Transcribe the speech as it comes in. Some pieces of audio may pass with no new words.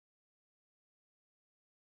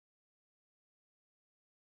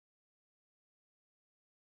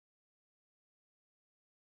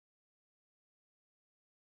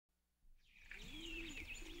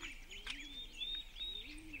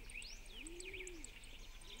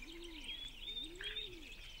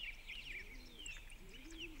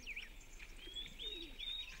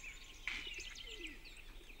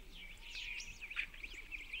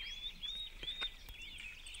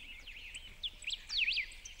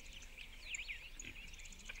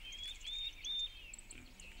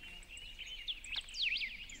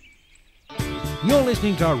You're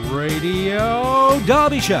listening to Radio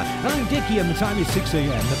Derbyshire. I'm Dickie and the time is 6 a.m.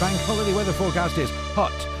 The bank holiday weather forecast is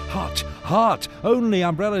hot, hot, hot. Only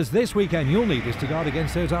umbrellas this weekend. You'll need this to guard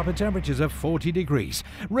against those upper temperatures of 40 degrees.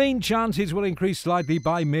 Rain chances will increase slightly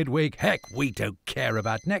by midweek. Heck, we don't care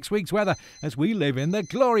about next week's weather as we live in the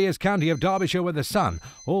glorious county of Derbyshire where the sun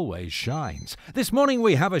always shines. This morning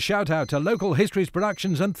we have a shout out to local Histories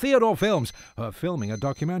Productions and Theadore Films who are filming a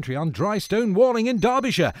documentary on drystone walling in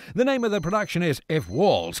Derbyshire. The name of the production is If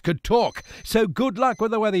Walls Could Talk. So good luck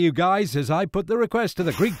with the weather, you guys, as I put the request to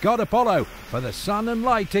the Greek god Apollo for the sun and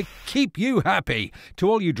light to keep you happy. To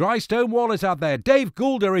all you dry stone wallers out there, Dave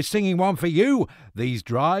Goulder is singing one for you, These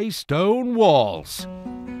Dry Stone Walls.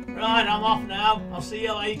 Right, I'm off now. I'll see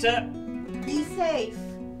you later. Be safe.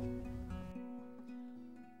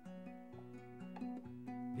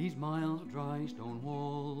 These miles of dry stone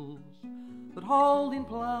walls that hold in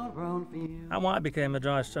ploughed brown fields. How I became a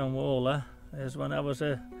dry stone waller is when I was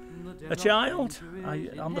a child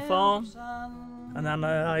on the farm, and then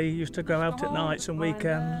I used to go out at nights and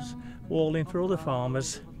weekends walling for other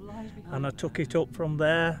farmers, and I took it up from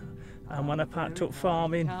there. And when I packed up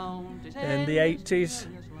farming in the 80s,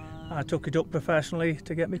 I took it up professionally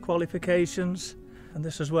to get my qualifications, and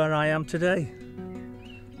this is where I am today.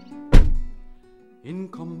 In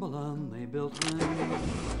Cumberland they built them,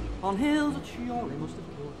 on hills that surely must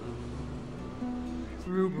have built them,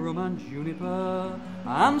 through broom and juniper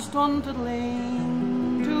and stunted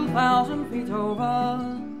ling, 2,000 feet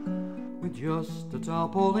over, with just a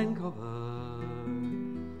tarpaulin cover.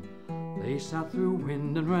 They sat through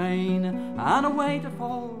wind and rain and waited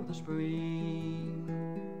for the spring.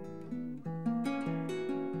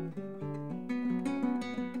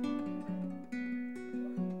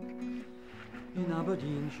 In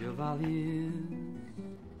Aberdeenshire valleys.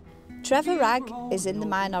 Trevor Wragg is in the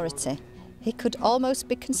minority. He could almost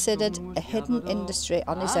be considered a hidden industry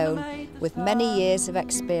on his own, with many years of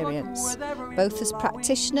experience. Both as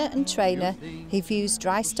practitioner and trainer, he views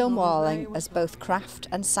drystone walling as both craft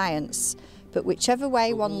and science, but whichever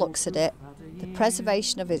way one looks at it, the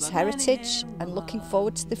preservation of its heritage and looking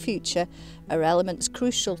forward to the future are elements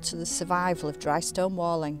crucial to the survival of drystone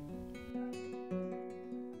walling.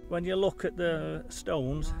 When you look at the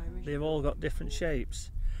stones, they've all got different shapes,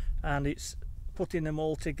 and it's putting them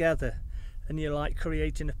all together, and you're like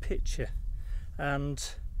creating a picture. And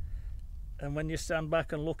when you stand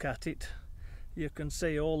back and look at it, you can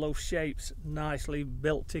see all those shapes nicely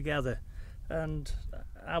built together, and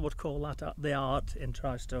I would call that the art in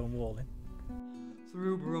drystone walling.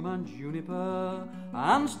 Through broom and juniper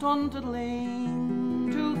and stunted ling,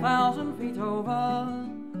 2,000 feet over,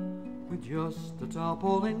 with just a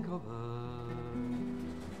tarpaulin cover.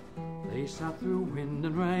 They sat through wind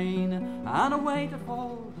and rain and waited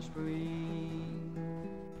for the spring.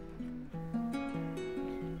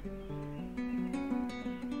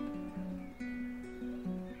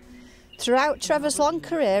 Throughout Trevor's long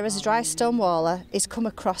career as a drystone waller, he's come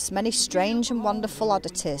across many strange and wonderful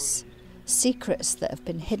oddities, secrets that have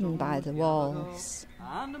been hidden by the walls.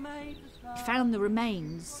 We found the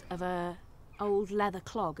remains of a old leather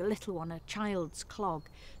clog, a little one, a child's clog.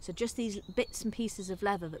 So just these bits and pieces of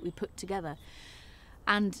leather that we put together.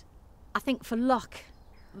 And I think for luck,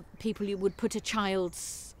 people would put a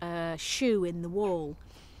child's shoe in the wall.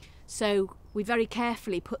 So we very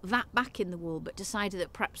carefully put that back in the wall, but decided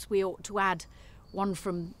that perhaps we ought to add one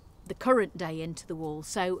from the current day into the wall.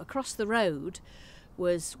 So across the road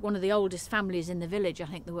was one of the oldest families in the village. I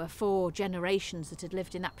think there were 4 generations that had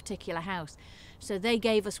lived in that particular house. So they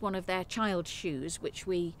gave us one of their child's shoes, which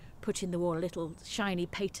we put in the wall, a little shiny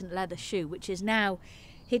patent leather shoe, which is now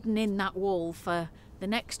hidden in that wall for the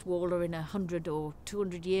next waller in 100 or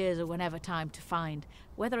 200 years or whenever time to find.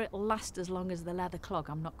 Whether it'll last as long as the leather clog,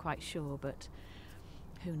 I'm not quite sure, but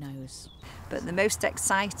who knows. But the most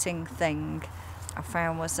exciting thing I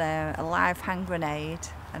found was a live hand grenade,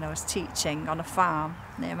 and I was teaching on a farm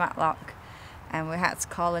near Matlock, and we had to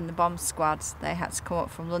call in the bomb squad. They had to come up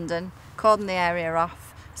from London, cordon the area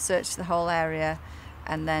off, search the whole area,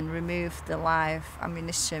 and then remove the live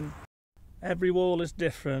ammunition. Every wall is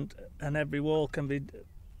different, and every wall can be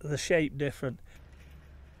the shape different.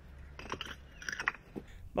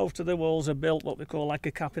 Most of the walls are built what we call like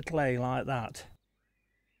a capital A, like that.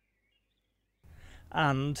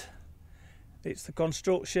 And it's the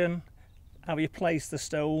construction, how you place the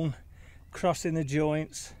stone, crossing the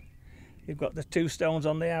joints. You've got the 2 stones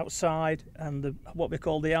on the outside and what we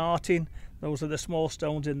call the arting. Those are the small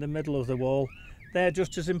stones in the middle of the wall. They're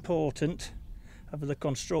just as important of the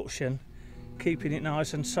construction, keeping it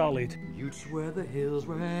nice and solid. You'd swear the hills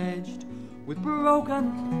were edged with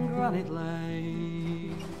broken granite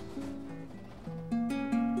lay.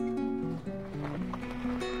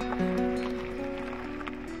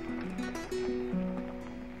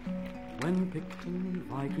 Saxon, Picton,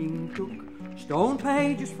 Viking took stone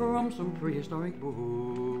pages from some prehistoric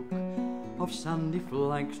book of sandy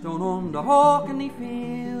flagstone on the Hawkenny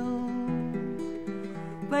field.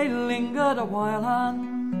 They lingered a while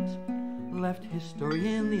and left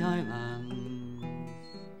history in the islands.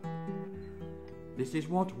 This is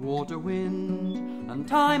what water, wind, and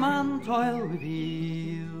time and toil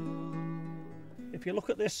reveal. If you look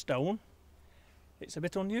at this stone, it's a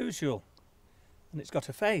bit unusual, and it's got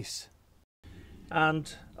a face.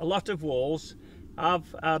 And a lot of walls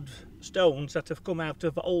have had stones that have come out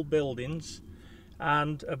of old buildings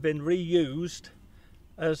and have been reused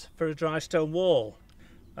as for a dry stone wall.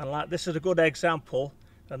 And like this is a good example,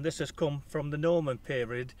 and this has come from the Norman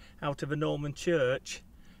period out of a Norman church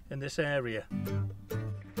in this area.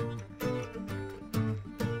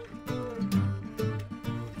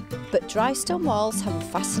 But dry stone walls have a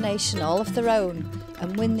fascination all of their own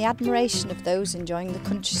and win the admiration of those enjoying the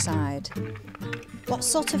countryside. What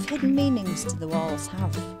sort of hidden meanings do the walls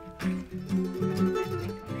have?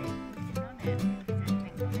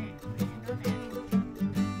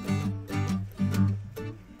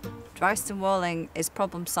 Dry stone walling is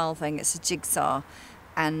problem solving, it's a jigsaw,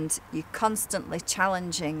 and you're constantly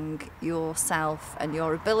challenging yourself and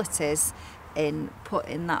your abilities in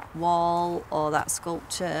putting that wall or that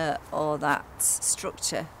sculpture or that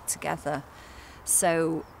structure together.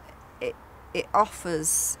 So it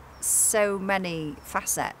offers so many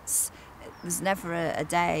facets. There's never a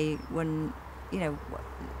day when,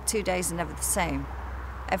 2 days are never the same.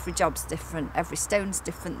 Every job's different, every stone's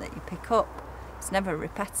different that you pick up. It's never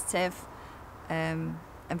repetitive. And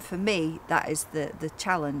for me, that is the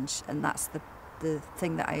challenge, and that's the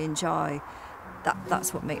thing that I enjoy.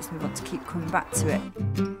 That's what makes me want to keep coming back to it.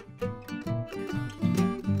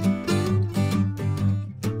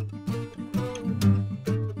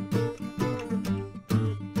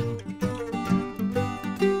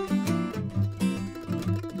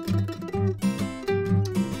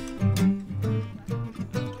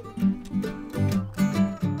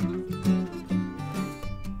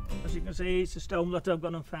 As you can see, it's a stone that I've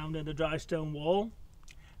gone and found in the dry stone wall,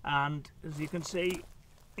 and as you can see,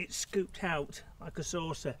 it's scooped out like a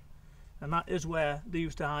saucer, and that is where they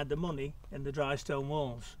used to hide the money, in the dry stone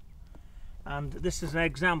walls. And this is an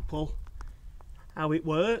example how it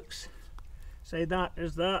works. Say that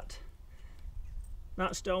is that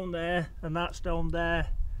stone there and that stone there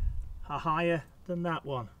are higher than that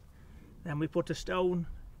one. Then we put a stone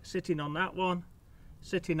sitting on that one,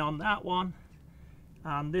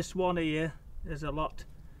 and this one here is a lot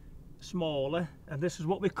smaller, and this is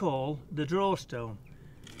what we call the drawstone.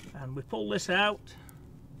 And we pull this out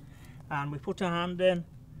and we put a hand in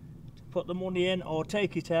to put the money in or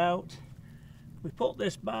take it out. We put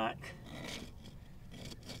this back.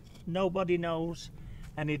 Nobody knows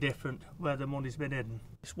any different where the money's been hidden.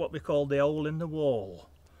 It's what we call the hole in the wall.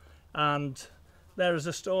 And there is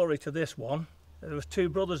a story to this one. There was 2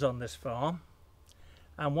 brothers on this farm,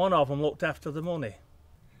 and one of them looked after the money.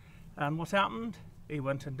 And what happened? He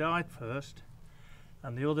went and died first,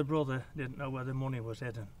 and the other brother didn't know where the money was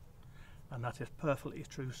hidden. And that is a perfectly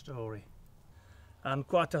true story. And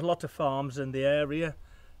quite a lot of farms in the area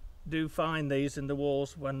do find these in the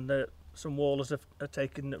walls when some wallers are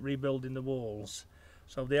taken at rebuilding the walls.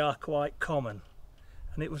 So they are quite common.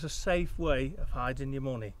 And it was a safe way of hiding your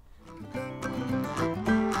money.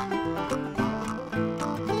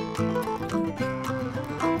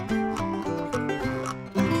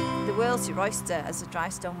 Wilty Royster as a dry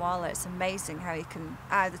stone waller, it's amazing how you can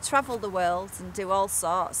either travel the world and do all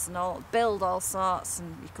sorts and build all sorts,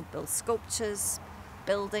 and you could build sculptures,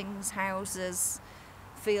 buildings, houses,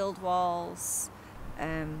 field walls,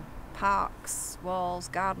 parks walls,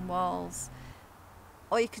 garden walls,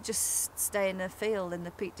 or you could just stay in a field in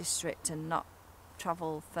the Peak District and not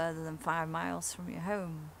travel further than 5 miles from your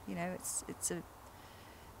home. It's a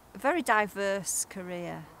very diverse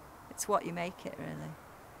career. It's what you make it, really.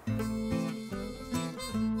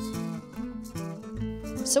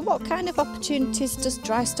 So what kind of opportunities does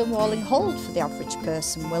dry stone walling hold for the average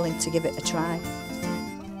person willing to give it a try?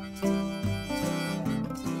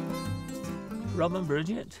 Rob and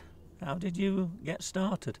Bridget, how did you get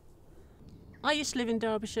started? I used to live in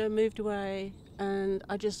Derbyshire, moved away, and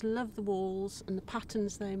I just love the walls and the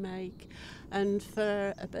patterns they make. And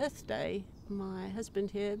for a birthday, my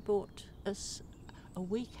husband here bought us a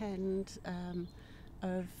weekend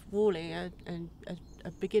of walling, a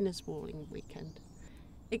beginner's walling weekend.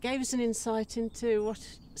 It gave us an insight into what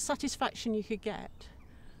satisfaction you could get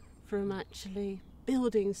from actually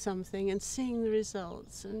building something and seeing the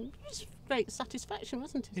results, and it was great satisfaction,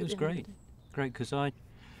 wasn't it? It was great, because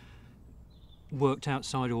worked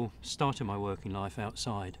outside, or started my working life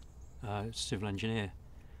outside, civil engineer,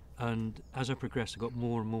 and as I progressed I got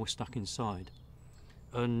more and more stuck inside,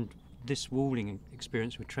 and this walling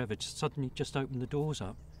experience with Trevor suddenly just opened the doors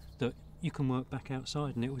up that you can work back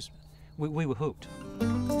outside, and it was we were hooked.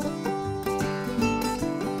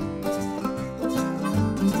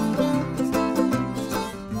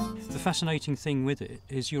 The fascinating thing with it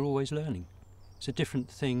is you're always learning. It's a different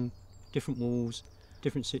thing, different walls,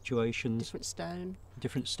 different situations.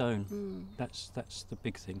 Different stone. That's the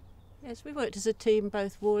big thing. Yes, we worked as a team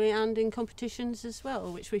both walling and in competitions as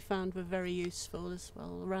well, which we found were very useful as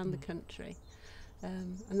well around the country.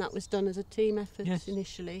 And that was done as a team effort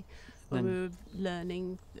initially when we were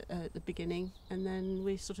learning at the beginning, and then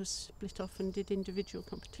we sort of split off and did individual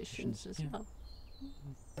competitions as well.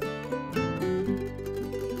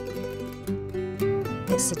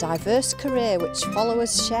 It's a diverse career which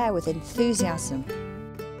followers share with enthusiasm.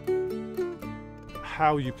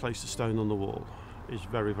 How you place the stone on the wall is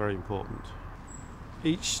very, very important.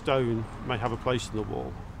 Each stone may have a place in the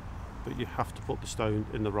wall, but you have to put the stone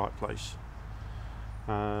in the right place.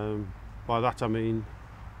 By that I mean,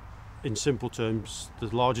 in simple terms,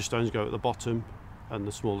 the larger stones go at the bottom and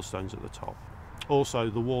the smaller stones at the top. Also,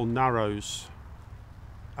 the wall narrows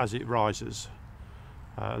as it rises,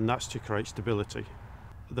 and that's to create stability.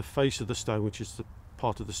 The face of the stone, which is the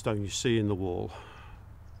part of the stone you see in the wall,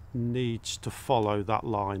 needs to follow that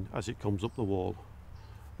line as it comes up the wall.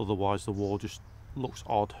 Otherwise the wall just looks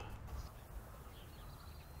odd.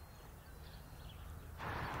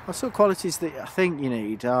 What sort of qualities that I think you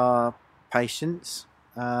need are patience.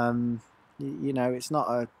 You know, it's not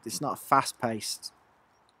a fast-paced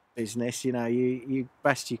business. You know, you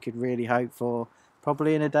best you could really hope for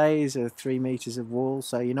probably in a day is 3 meters of wall.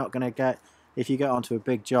 So you're not going to get, if you get onto a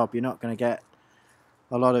big job, you're not going to get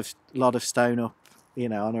a lot of stone up, you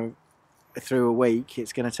know, through a week.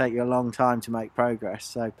 It's going to take you a long time to make progress.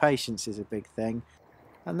 So patience is a big thing.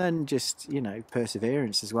 And then just, you know,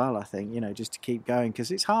 perseverance as well, I think, you know, just to keep going,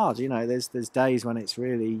 because it's hard, you know, there's days when it's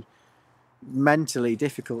really mentally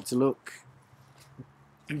difficult to look,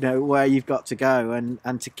 you know, where you've got to go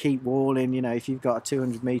and to keep walling. You know, if you've got a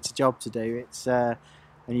 200-metre job to do, it's and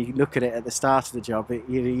you look at it at the start of the job,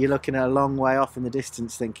 you're looking at a long way off in the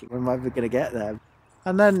distance thinking, when am I ever going to get there?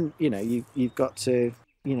 And then, you know, you've got to,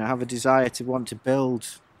 you know, have a desire to want to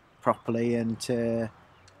build properly and to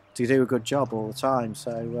do a good job all the time.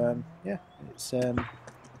 So yeah, it's I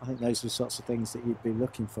think those are the sorts of things that you'd be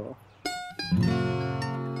looking for.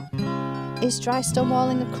 Is drystone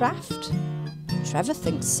walling a craft? Trevor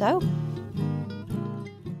thinks so.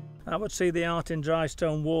 I would say the art in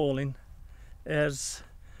drystone walling has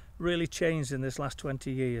really changed in this last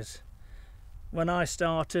 20 years. When I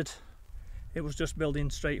started, it was just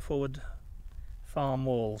building straightforward farm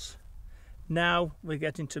walls. Now we're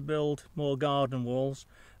getting to build more garden walls,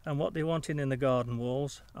 and what they're wanting in the garden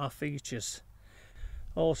walls are features.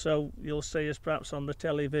 Also, you'll see us perhaps on the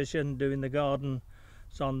television doing the gardens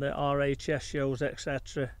on the RHS shows,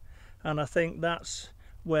 etc. And I think that's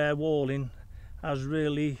where walling has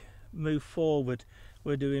really moved forward.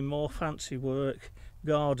 We're doing more fancy work,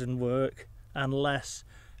 garden work, and less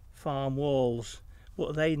farm walls.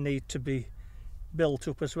 But they need to be built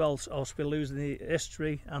up as well, or else we're losing the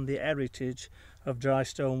history and the heritage of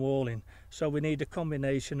drystone walling. So we need a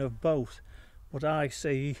combination of both. But I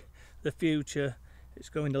see the future, it's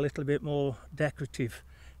going a little bit more decorative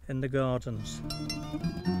in the gardens.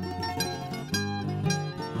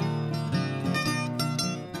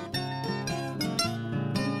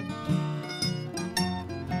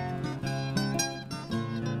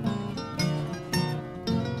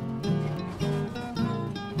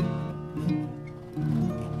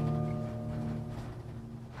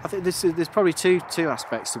 I think there's probably two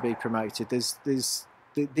aspects to be promoted. There's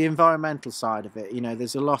the environmental side of it. You know,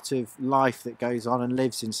 there's a lot of life that goes on and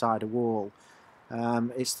lives inside a wall.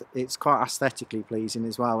 It's quite aesthetically pleasing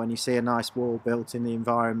as well when you see a nice wall built in the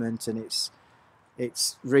environment and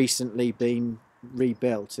it's recently been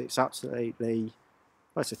rebuilt. It's absolutely,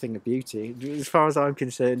 well, it's a thing of beauty as far as I'm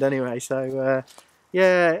concerned anyway. So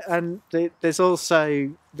yeah, and there's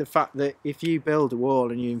also the fact that if you build a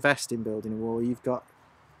wall and you invest in building a wall, you've got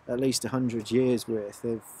at least 100 years worth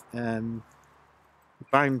of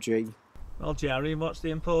boundary. Well, Jerry, what's the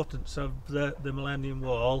importance of the Millennium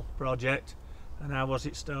Wall project and how was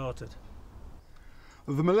it started?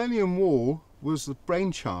 The Millennium Wall was the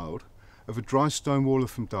brainchild of a drystone waller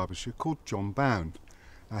from Derbyshire called John Bound.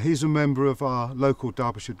 Now, he's a member of our local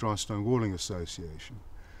Derbyshire Drystone Walling Association,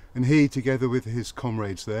 and he, together with his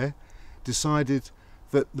comrades there, decided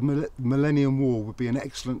that the Millennium Wall would be an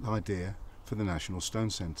excellent idea for the National Stone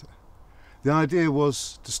Centre. The idea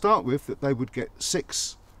was, to start with, that they would get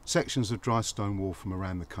 6 sections of dry stone wall from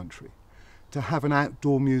around the country to have an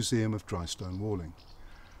outdoor museum of dry stone walling.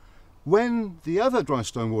 When the other dry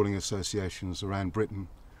stone walling associations around Britain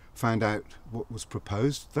found out what was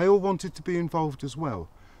proposed, they all wanted to be involved as well.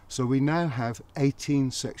 So we now have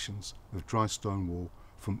 18 sections of dry stone wall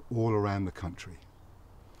from all around the country.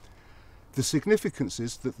 The significance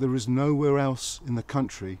is that there is nowhere else in the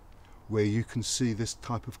country where you can see this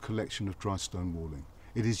type of collection of dry stone walling.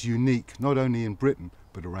 It is unique not only in Britain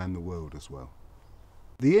but around the world as well.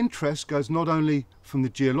 The interest goes not only from the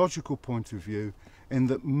geological point of view, in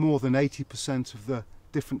that more than 80% of the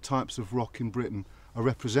different types of rock in Britain are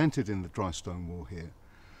represented in the dry stone wall here,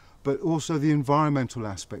 but also the environmental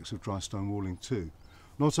aspects of dry stone walling too.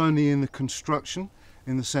 Not only in the construction,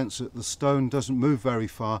 in the sense that the stone doesn't move very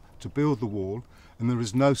far to build the wall, and there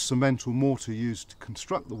is no cement or mortar used to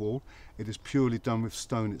construct the wall, it is purely done with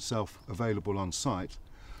stone itself available on site.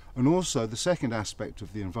 And also the second aspect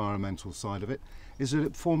of the environmental side of it is that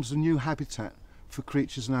it forms a new habitat for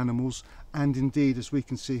creatures and animals, and indeed, as we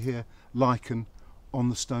can see here, lichen on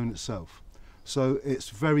the stone itself. So it's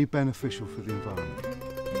very beneficial for the environment.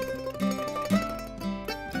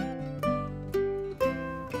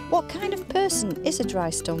 What kind of person is a dry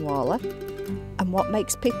stone waller? And what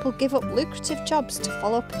makes people give up lucrative jobs to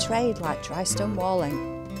follow up a trade like dry stone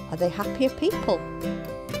walling? Are they happier people?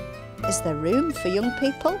 Is there room for young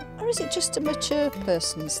people, or is it just a mature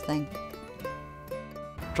person's thing?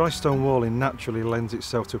 Dry stone walling naturally lends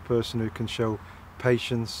itself to a person who can show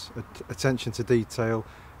patience, attention to detail,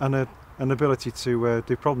 and an ability to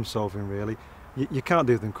do problem solving really. You can't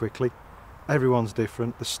do them quickly. Everyone's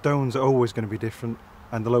different, the stones are always going to be different,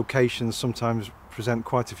 and the locations sometimes present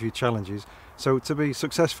quite a few challenges. So to be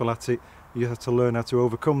successful at it, you have to learn how to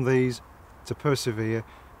overcome these, to persevere,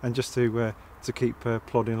 and just to keep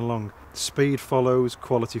plodding along. Speed follows,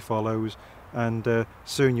 quality follows, and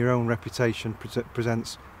soon your own reputation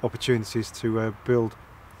presents opportunities to build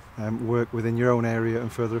work within your own area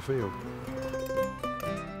and further afield.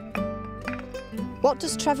 What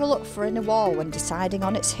does Trevor look for in a wall when deciding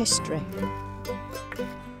on its history?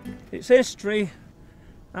 Its history,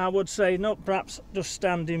 I would say, not perhaps just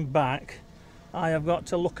standing back. I have got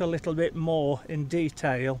to look a little bit more in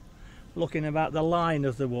detail, looking about the line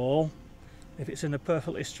of the wall. If it's in a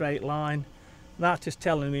perfectly straight line, that is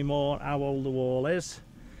telling me more how old the wall is.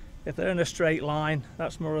 If they're in a straight line,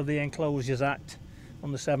 that's more of the Enclosures Act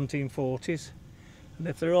from the 1740s. And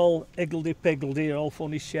if they're all higgledy-piggledy, all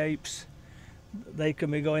funny shapes, they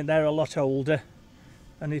can be going, they're a lot older.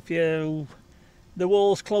 And if the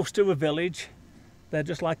wall's close to a village, they're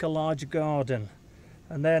just like a large garden.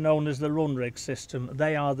 And they're known as the Runrig system.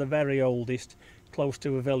 They are the very oldest, close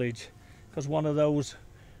to a village, because one of those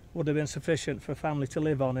would have been sufficient for a family to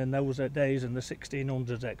live on in those days in the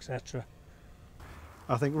 1600s, etc.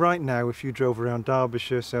 I think right now, if you drove around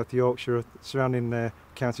Derbyshire, South Yorkshire, surrounding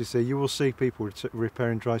counties here, you will see people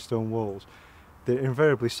repairing dry stone walls. They're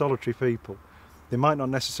invariably solitary people. They might not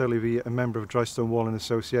necessarily be a member of a dry stone walling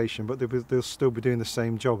association, but they'll still be doing the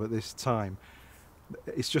same job at this time.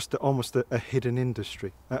 It's just almost a hidden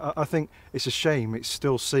industry. I think it's a shame it's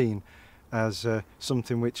still seen as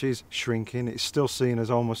something which is shrinking. It's still seen as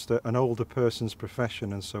almost an older person's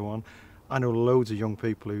profession and so on. I know loads of young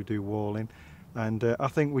people who do walling, and I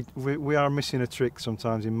think we are missing a trick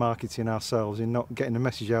sometimes in marketing ourselves, in not getting the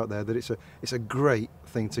message out there that it's a great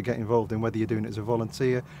thing to get involved in, whether you're doing it as a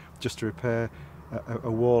volunteer, just to repair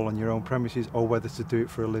a wall on your own premises, or whether to do it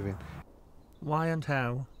for a living. Why and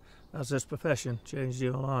how has this profession changed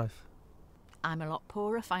your life? I'm a lot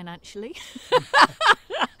poorer financially.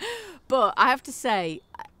 But I have to say,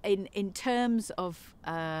 in terms of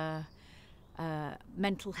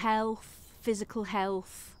mental health, physical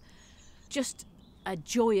health, just a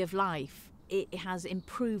joy of life, it has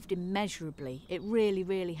improved immeasurably. It really,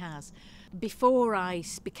 really has. Before I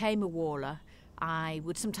became a waller, I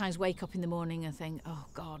would sometimes wake up in the morning and think, oh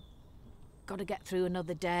God, got to get through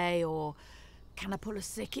another day, or can I pull a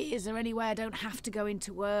sickie? Is there any way I don't have to go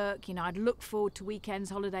into work? You know, I'd look forward to weekends,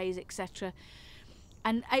 holidays, etc.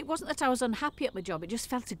 And it wasn't that I was unhappy at my job, it just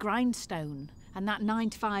felt a grindstone, and that 9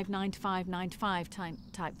 to 5, 9 to 5, 9 to 5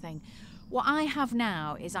 type thing. What I have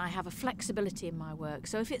now is I have a flexibility in my work.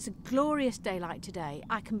 So if it's a glorious day like today,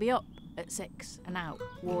 I can be up at 6 and out,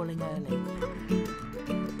 walling early.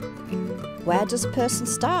 Where does a person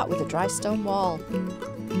start with a dry stone wall?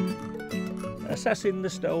 Assessing the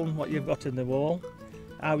stone, what you've got in the wall,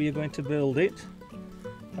 how you're going to build it,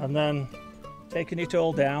 and then taking it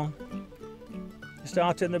all down. You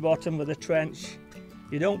start in the bottom with a trench.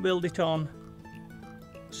 You don't build it on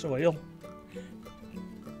soil.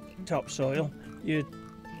 topsoil, you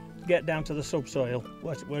get down to the subsoil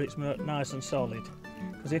where it's nice and solid.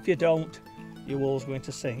 Because if you don't, your wall's going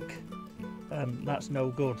to sink, and that's no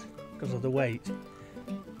good because of the weight.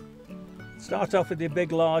 Start off with your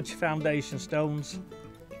big large foundation stones,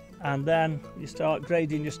 and then you start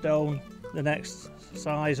grading your stone the next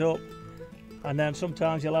size up, and then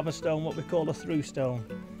sometimes you'll have a stone what we call a through stone,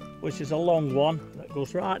 which is a long one that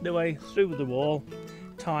goes right the way through the wall,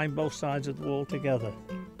 tying both sides of the wall together.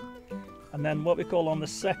 And then what we call on the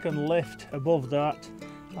second lift above that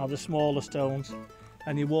are the smaller stones,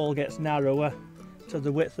 and your wall gets narrower to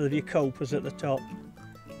the width of your copers at the top,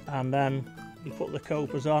 and then you put the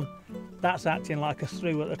copers on. That's acting like a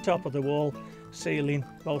through at the top of the wall, sealing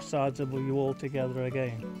both sides of your wall together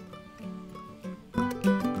again.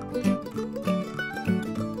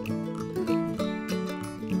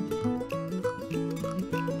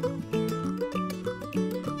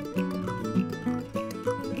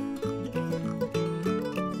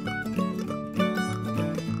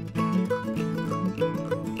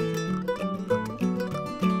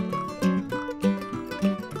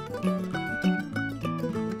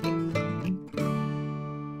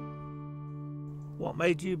 What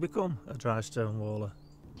made you become a drystone waller?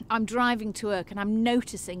 I'm driving to work and I'm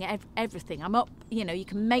noticing everything. I'm up, you know, you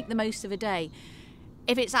can make the most of a day.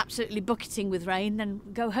 If it's absolutely bucketing with rain, then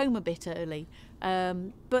go home a bit early.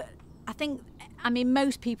 But I think,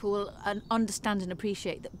 most people will understand and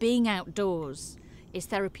appreciate that being outdoors is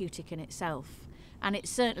therapeutic in itself. And it's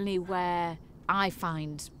certainly where I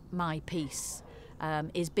find my peace,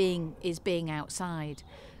 is being outside.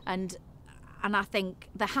 And I think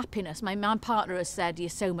the happiness, my partner has said, you're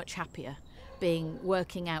so much happier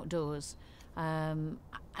working outdoors. And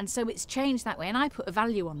so it's changed that way, and I put a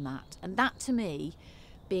value on that. And that, to me,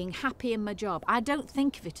 being happy in my job, I don't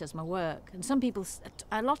think of it as my work. And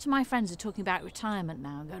a lot of my friends are talking about retirement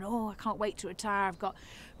now, going, oh, I can't wait to retire, I've got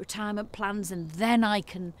retirement plans, and then I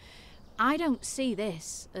don't see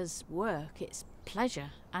this as work, it's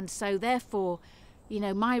pleasure. And so therefore, you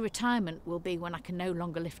know, my retirement will be when I can no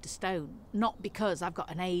longer lift a stone, not because I've got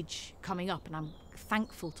an age coming up and I'm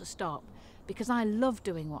thankful to stop, because I love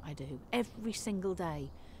doing what I do every single day.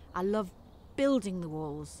 I love building the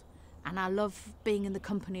walls, and I love being in the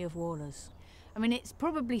company of wallers. It's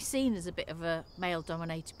probably seen as a bit of a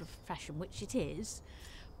male-dominated profession, which it is,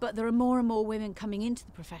 but there are more and more women coming into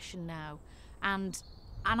the profession now, and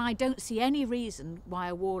I don't see any reason why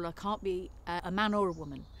a waller can't be a man or a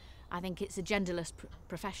woman. I think it's a genderless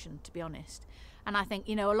profession, to be honest. And I think,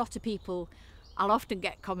 you know, a lot of people, I'll often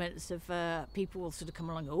get comments of people will sort of come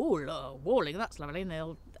along and go, oh, walling, that's lovely.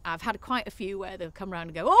 And I've had quite a few where they'll come around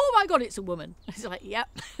and go, oh my God, it's a woman. It's like,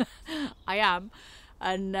 yep, I am.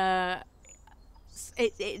 And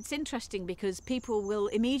it's interesting because people will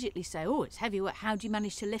immediately say, oh, it's heavy work. How do you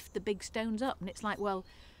manage to lift the big stones up? And it's like, well,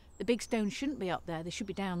 the big stones shouldn't be up there. They should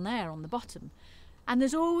be down there on the bottom. And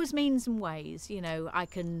there's always means and ways. You know, I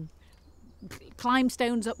can climb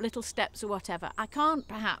stones up little steps or whatever. I can't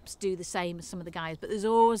perhaps do the same as some of the guys, but there's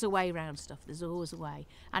always a way around stuff. There's always a way.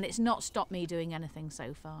 And it's not stopped me doing anything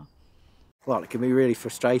so far. Well, it can be really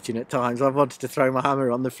frustrating at times. I've wanted to throw my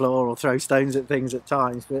hammer on the floor or throw stones at things at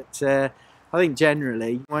times, but I think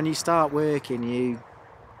generally when you start working you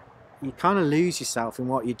kind of lose yourself in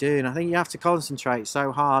what you're doing. I think you have to concentrate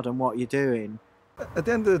so hard on what you're doing. At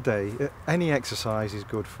the end of the day, any exercise is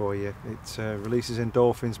good for you. It releases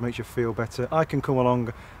endorphins, makes you feel better. I can come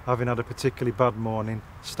along having had a particularly bad morning,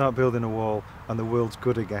 start building a wall, and the world's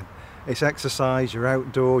good again. It's exercise, you're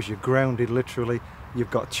outdoors, you're grounded literally,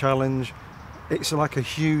 you've got challenge. It's like a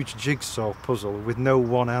huge jigsaw puzzle with no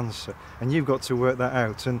one answer, and you've got to work that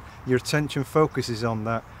out, and your attention focuses on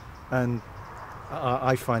that, and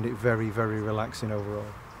I find it very, very relaxing overall.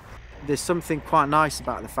 There's something quite nice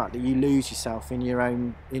about the fact that you lose yourself in your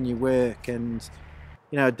work, and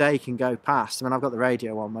you know, a day can go past. I've got the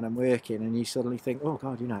radio on when I'm working, and you suddenly think, oh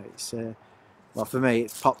God, you know, it's well, for me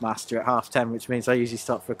it's Pop Master at 10:30, which means I usually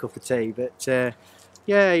stop for a cup of tea. But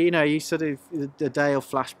yeah, you know, you sort of, the day will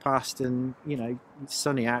flash past, and you know, it's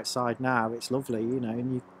sunny outside now, it's lovely, you know,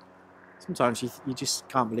 and sometimes you just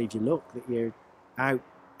can't believe your luck that you're out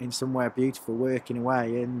in somewhere beautiful working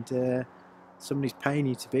away, and somebody's paying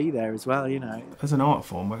you to be there as well, you know. As an art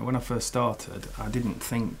form, when I first started, I didn't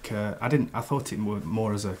think, I thought it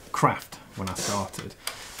more as a craft when I started,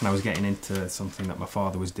 and I was getting into something that my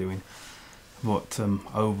father was doing. But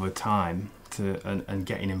over time, and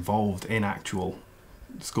getting involved in actual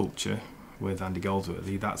sculpture with Andy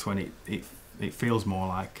Goldsworthy, that's when it feels more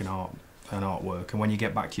like an artwork. And when you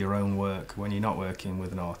get back to your own work, when you're not working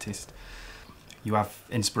with an artist, you have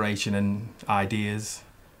inspiration and ideas,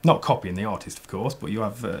 not copying the artist, of course, but you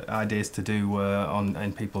have ideas to do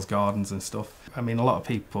in people's gardens and stuff. I mean, a lot of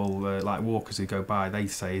people, like walkers who go by, they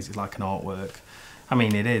say it's like an artwork. I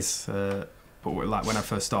mean, it is, but like when I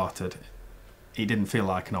first started, it didn't feel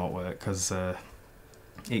like an artwork because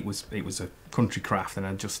it was a country craft and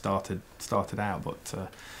I just started out. But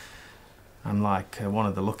I'm like one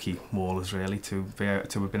of the lucky wallers really to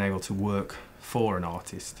have been able to work for an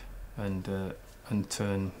artist and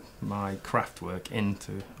turn my craft work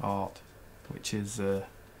into art, which is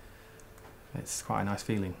it's quite a nice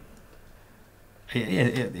feeling.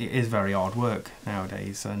 It is very hard work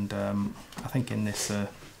nowadays, and I think in this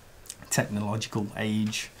technological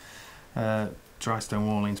age, drystone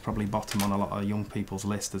walling's probably bottom on a lot of young people's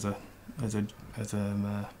list as a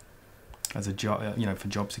job, you know, for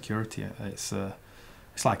job security. It's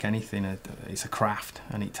like anything, it's a craft,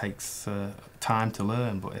 and it takes time to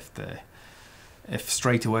learn. But if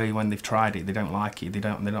straight away when they've tried it they don't like it,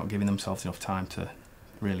 they're not giving themselves enough time to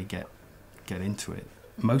really get into it.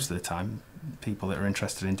 Most of the time, people that are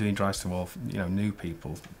interested in doing drystone wall, you know, new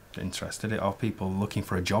people interested, are people looking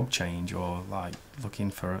for a job change or like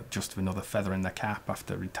looking for just another feather in their cap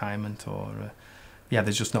after retirement, or yeah,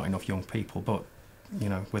 there's just not enough young people. But you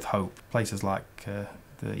know, with hope, places like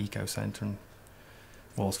the Eco Centre and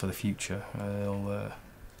Walls for the Future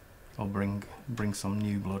will bring some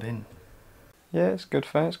new blood in. Yeah, it's good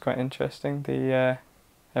fun. It's quite interesting. The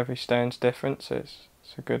every stone's different, so it's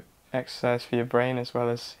a good exercise for your brain as well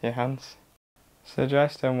as your hands. So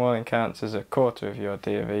drystone walling counts as a quarter of your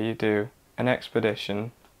DV. You do an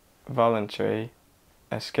expedition, voluntary,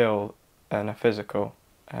 a skill and a physical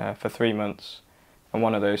for 3 months, and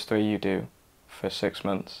one of those 3 you do for 6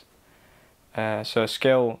 months. So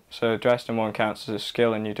drystone walling counts as a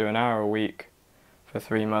skill, and you do an hour a week for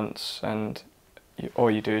 3 months, and all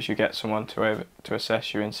you do is you get someone to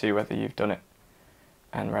assess you and see whether you've done it,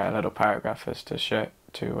 and write a little paragraph as to show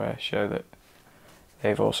that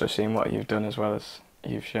they've also seen what you've done as well as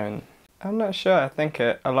you've shown. I'm not sure. I think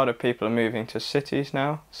a lot of people are moving to cities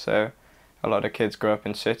now, so a lot of kids grow up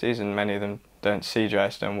in cities and many of them don't see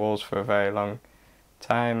drystone walls for a very long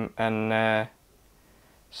time, and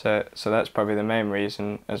so that's probably the main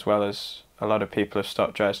reason, as well as a lot of people have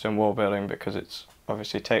stopped drystone wall building because it's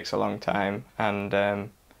obviously takes a long time, and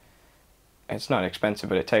it's not expensive,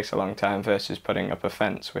 but it takes a long time versus putting up a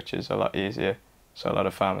fence, which is a lot easier. So a lot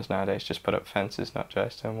of farmers nowadays just put up fences, not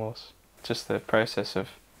drystone walls. Just the process of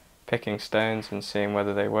picking stones and seeing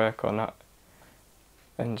whether they work or not,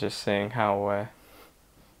 and just seeing how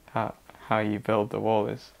you build the wall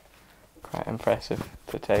is quite impressive.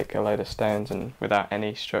 To take a load of stones and without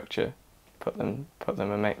any structure put them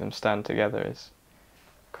and make them stand together is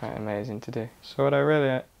quite amazing to do. So what I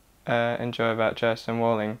really enjoy about drystone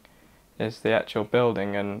walling is the actual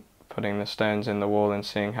building and putting the stones in the wall and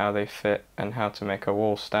seeing how they fit and how to make a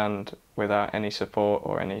wall stand without any support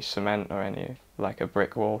or any cement or any, like a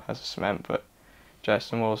brick wall has a cement, but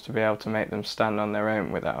drystone walls, to be able to make them stand on their own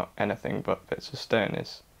without anything but bits of stone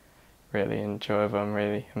is really enjoyable and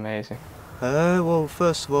really amazing. Well,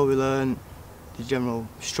 first of all we learn the general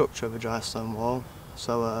structure of a drystone wall.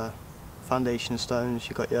 So foundation stones,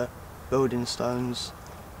 you've got your building stones,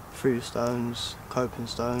 through stones, coping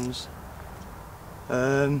stones.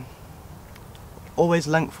 Always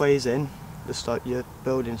lengthways in, just like your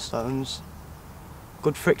building stones.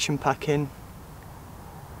 Good friction packing,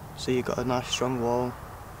 so you've got a nice strong wall.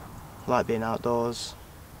 I like being outdoors,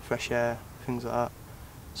 fresh air, things like that.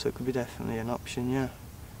 So it could be definitely an option, yeah.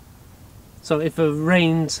 So if the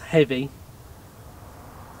rain's heavy,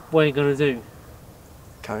 what are you going to do?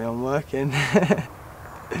 Carry on working.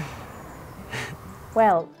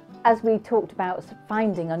 Well, as we talked about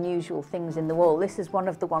finding unusual things in the wall, this is one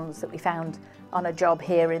of the ones that we found on a job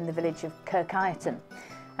here in the village of Kyah.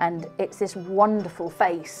 And it's this wonderful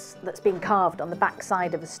face that's been carved on the back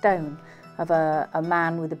side of a stone of a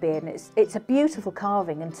man with a beard. And it's a beautiful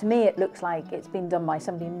carving, and to me it looks like it's been done by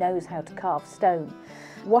somebody who knows how to carve stone.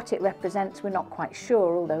 What it represents we're not quite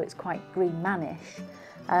sure, although it's quite Greenmenish.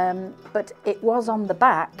 But it was on the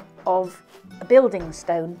back of a building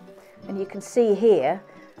stone, and you can see here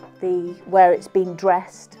where it's been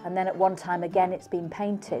dressed, and then at one time again it's been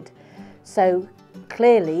painted. So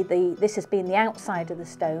clearly this has been the outside of the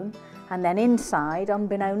stone, and then inside,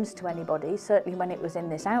 unbeknownst to anybody, certainly when it was in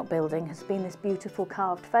this outbuilding, has been this beautiful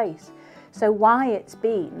carved face. So why it's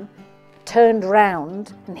been turned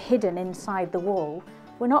round and hidden inside the wall,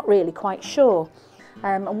 we're not really quite sure.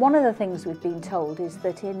 And one of the things we've been told is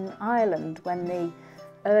that in Ireland, when the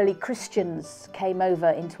early Christians came over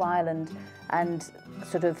into Ireland and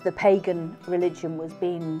sort of the pagan religion was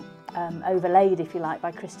being overlaid, if you like,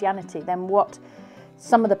 by Christianity, then what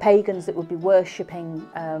some of the pagans that would be worshipping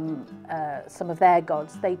some of their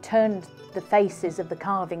gods, they turned the faces of the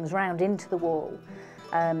carvings round into the wall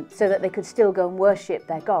so that they could still go and worship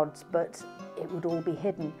their gods, but it would all be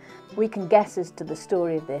hidden. We can guess as to the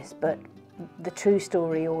story of this, but the true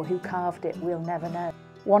story or who carved it, we'll never know.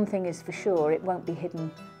 One thing is for sure, it won't be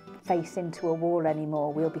hidden face into a wall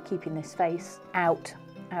anymore. We'll be keeping this face out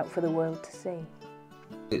for the world to see.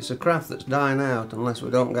 It's a craft that's dying out unless we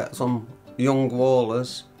don't get some young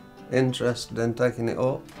wallers interested in taking it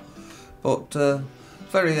up. But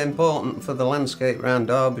very important for the landscape around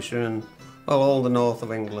Derbyshire and, well, all the north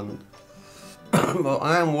of England. But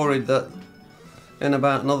I am worried that in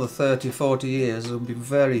about another 30, 40 years there'll be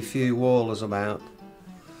very few wallers about.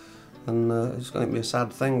 And it's going to be a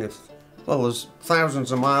sad thing if, well, there's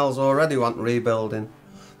thousands of miles already want rebuilding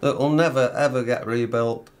that will never ever get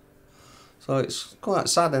rebuilt. So it's quite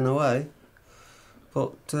sad in a way.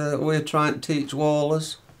 But we're trying to teach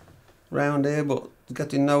wallers round here, but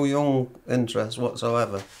getting no young interest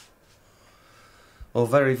whatsoever. Or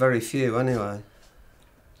very, very few anyway.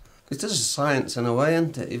 It is a science in a way,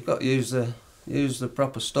 isn't it? You've got to use the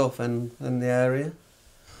proper stuff in the area.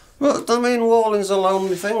 But I mean, walling's a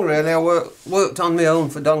lonely thing really. I worked on my own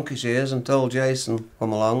for donkey's years until Jason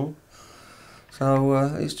come along.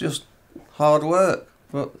 So it's just hard work,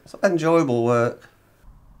 but it's enjoyable work.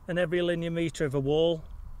 In every linear metre of a wall,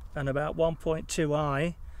 and about 1.2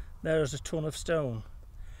 high, there is a ton of stone.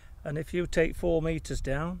 And if you take 4 metres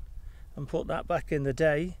down and put that back in the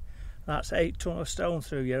day, that's 8 ton of stone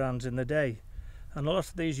through your hands in the day. And a lot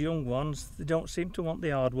of these young ones, they don't seem to want the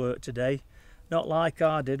hard work today. Not like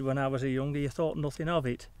I did when I was a younger, you thought nothing of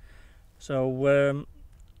it. So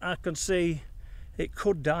I can see it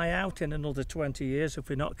could die out in another 20 years if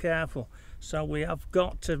we're not careful. So we have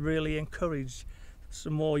got to really encourage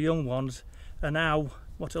some more young ones. And now,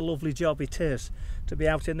 what a lovely job it is to be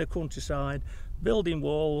out in the countryside, building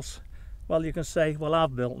walls. Well, you can say, well,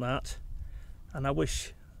 I've built that. And I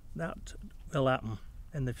wish that will happen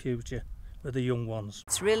in the future with the young ones.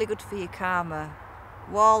 It's really good for your karma.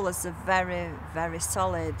 Wallers are very, very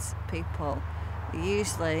solid people. They're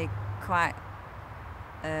usually quite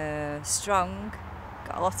strong,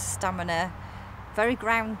 got a lot of stamina, very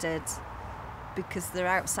grounded because they're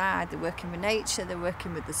outside, they're working with nature, they're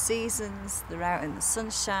working with the seasons, they're out in the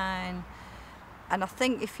sunshine. And I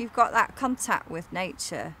think if you've got that contact with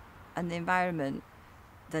nature and the environment,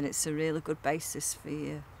 then it's a really good basis for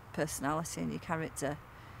your personality and your character.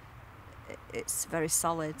 It's very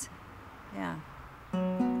solid, yeah.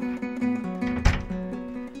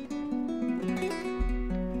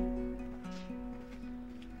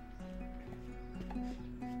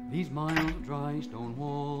 These miles of dry stone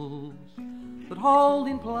walls that hold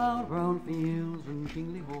in ploughed brown fields and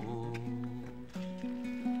kingly halls,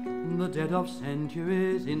 the dead of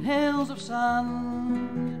centuries in hills of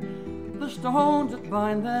sand, the stones that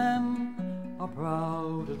bind them are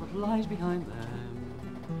proud as what lies behind them,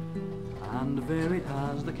 and varied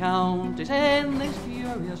as the count is in this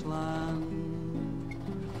furious land.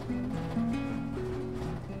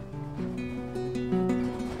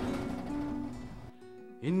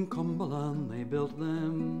 In Cumberland they built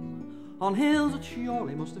them, on hills that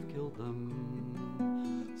surely must have killed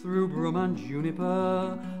them, through broom and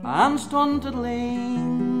juniper and stunted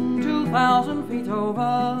line, 2,000 feet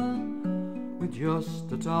over, with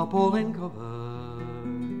just a tarpaulin cover.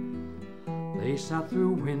 They sat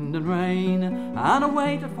through wind and rain and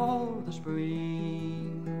waited for the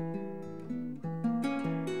spring.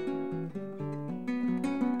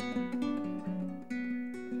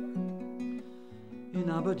 In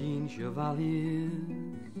Aberdeenshire valleys,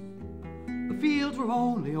 the fields were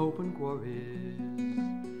only open quarries.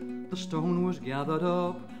 The stone was gathered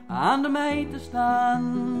up and made to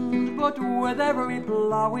stand, but with every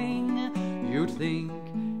ploughing, you'd think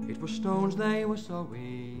it was stones they were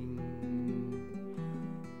sowing.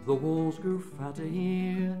 The walls grew fatter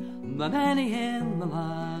here than any in the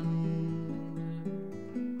land.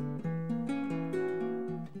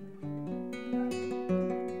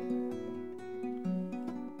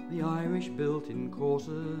 The Irish built in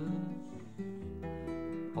courses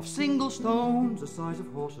of single stones the size of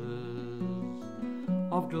horses,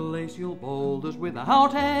 of glacial boulders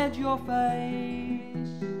without edge or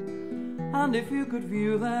face, and if you could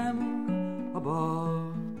view them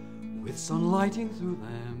above with sun lighting through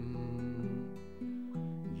them,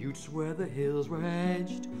 you'd swear the hills were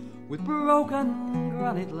edged with broken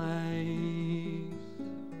granite lace.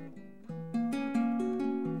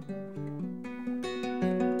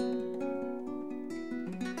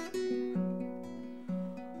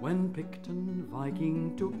 when Picton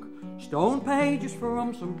Viking took stone pages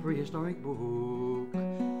from some prehistoric book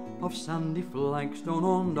of sandy flagstone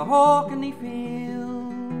on the Hawkenny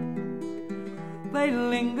field. They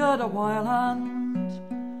lingered a while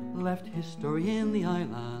and left history in the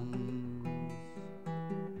islands.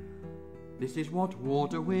 This is what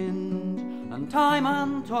water, wind, and time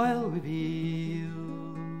and toil reveal.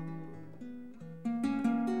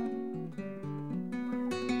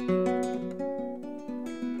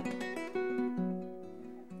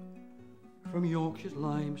 From Yorkshire's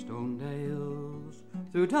limestone dales,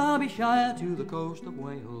 through Derbyshire to the coast of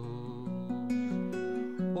Wales,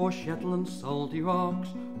 or Shetland's salty rocks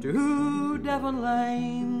to Devon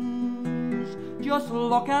lanes, just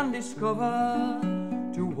look and discover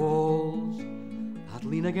two walls that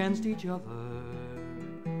lean against each other.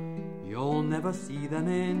 You'll never see them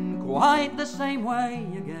in quite the same way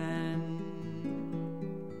again.